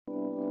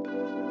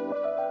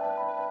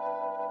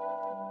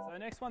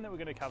next one that we're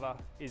going to cover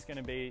is going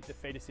to be the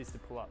feet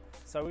assisted pull-up.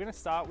 So we're going to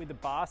start with the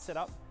bar set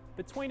up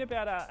between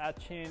about our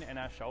chin and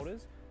our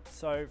shoulders.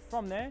 So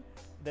from there,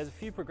 there's a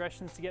few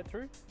progressions to get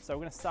through. So we're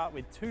going to start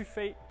with 2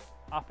 feet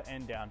up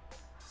and down.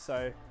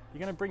 So you're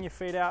going to bring your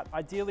feet out,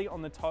 ideally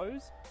on the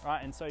toes,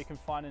 right? And so you can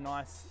find a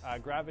nice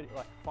gravity,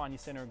 like find your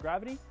center of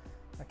gravity,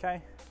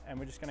 okay? And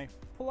we're just going to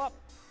pull up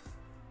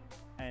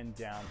and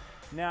down.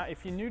 Now,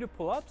 if you're new to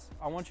pull-ups,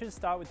 I want you to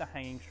start with the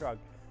hanging shrug.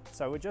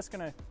 So we're just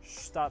going to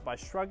start by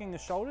shrugging the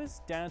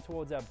shoulders down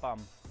towards our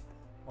bum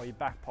or your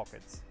back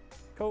pockets.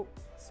 Cool.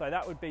 So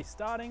that would be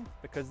starting,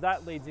 because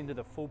that leads into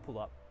the full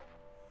pull-up.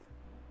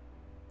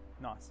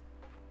 Nice.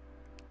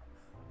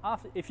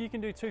 If you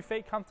can do 2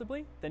 feet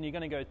comfortably, then you're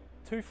going to go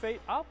 2 feet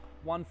up,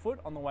 1 foot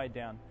on the way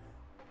down.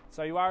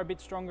 So you are a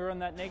bit stronger on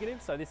that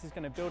negative, so this is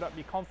going to build up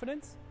your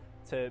confidence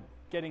to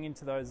getting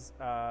into those,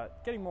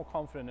 getting more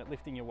confident at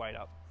lifting your weight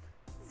up.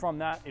 From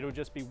that, it'll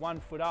just be 1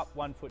 foot up,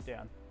 1 foot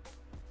down.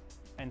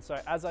 And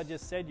so as I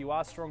just said, you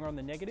are stronger on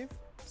the negative.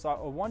 So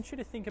I want you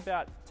to think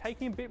about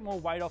taking a bit more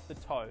weight off the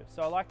toe.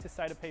 So I like to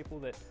say to people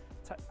that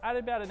add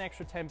about an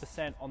extra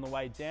 10% on the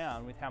way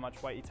down with how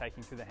much weight you're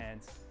taking through the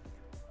hands.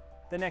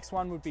 The next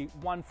one would be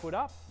 1 foot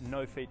up,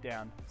 no feet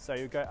down. So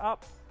you go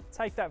up,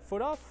 take that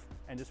foot off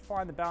and just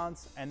find the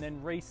balance, and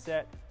then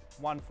reset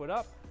 1 foot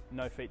up,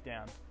 no feet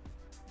down.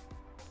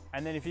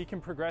 And then if you can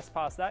progress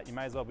past that, you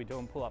may as well be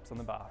doing pull-ups on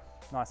the bar.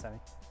 Nice, Amy.